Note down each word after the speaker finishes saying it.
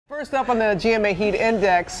First up on the GMA Heat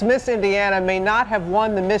Index, Miss Indiana may not have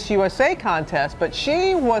won the Miss USA contest, but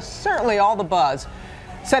she was certainly all the buzz,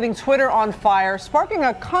 setting Twitter on fire, sparking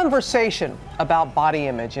a conversation about body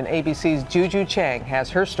image. And ABC's Juju Chang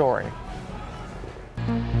has her story.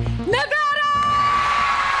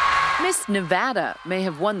 Miss Nevada may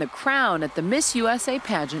have won the crown at the Miss USA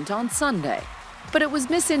pageant on Sunday, but it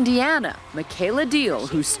was Miss Indiana, Michaela Deal,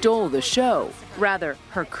 who stole the show. Rather,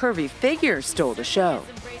 her curvy figure stole the show.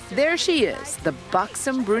 There she is, the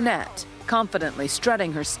buxom brunette, confidently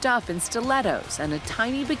strutting her stuff in stilettos and a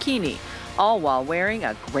tiny bikini, all while wearing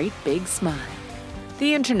a great big smile.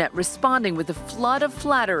 The internet responding with a flood of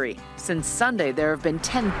flattery. Since Sunday, there have been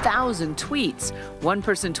 10,000 tweets. One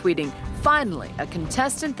person tweeting, "Finally, a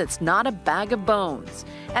contestant that's not a bag of bones."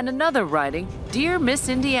 And another writing, "Dear Miss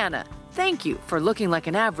Indiana, thank you for looking like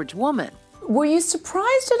an average woman." Were you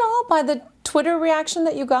surprised at all by the Twitter reaction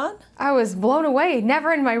that you got? I was blown away.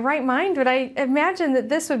 Never in my right mind would I imagine that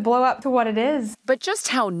this would blow up to what it is. But just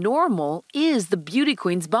how normal is the beauty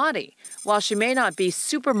queen's body? While she may not be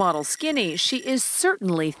supermodel skinny, she is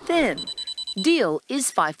certainly thin. Deal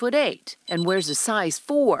is 5'8" and wears a size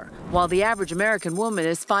 4, while the average American woman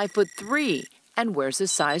is 5'3" and wears a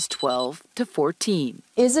size 12 to 14.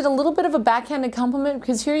 Is it a little bit of a backhanded compliment?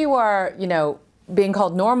 Because here you are, being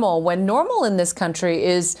called normal, when normal in this country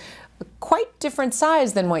is a quite different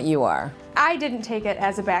size than what you are. I didn't take it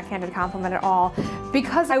as a backhanded compliment at all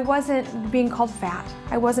because I wasn't being called fat.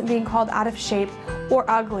 I wasn't being called out of shape or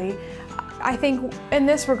ugly. I think in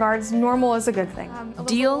this regards, normal is a good thing.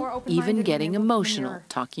 Deal even getting emotional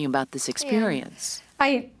talking about this experience.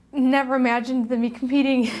 I never imagined that me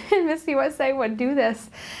competing in Miss USA would do this,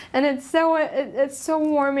 and it's so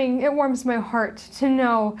warming. It warms my heart to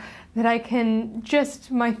know that I can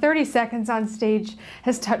my 30 seconds on stage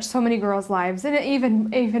has touched so many girls' lives, and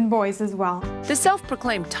even boys as well. The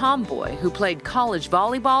self-proclaimed tomboy who played college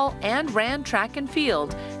volleyball and ran track and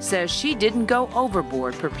field says she didn't go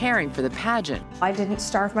overboard preparing for the pageant. I didn't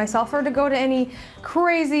starve myself or to go to any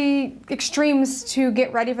crazy extremes to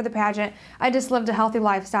get ready for the pageant. I just lived a healthy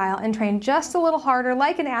lifestyle and trained just a little harder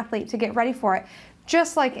like an athlete to get ready for it,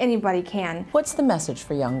 just like anybody can. What's the message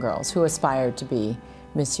for young girls who aspire to be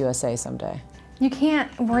Miss USA someday? You can't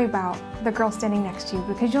worry about the girl standing next to you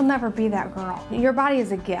because you'll never be that girl. Your body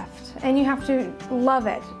is a gift and you have to love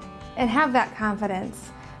it and have that confidence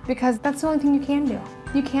because that's the only thing you can do.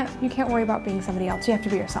 You can't worry about being somebody else. You have to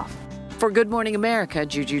be yourself. For Good Morning America,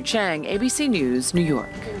 Juju Chang, ABC News, New York.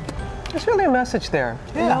 There's really a message there.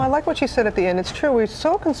 Yeah. I like what she said at the end. It's true. We're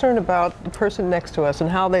so concerned about the person next to us and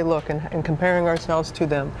how they look and comparing ourselves to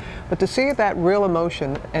them. But to see that real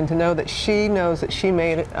emotion and to know that she knows that she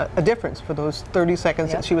made a difference for those 30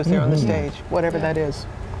 seconds that she was there on the stage, whatever that is.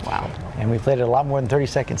 Wow. And we played it a lot more than 30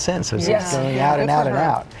 seconds since, so it's Yes. going out and Good out for and her.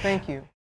 out. Thank you.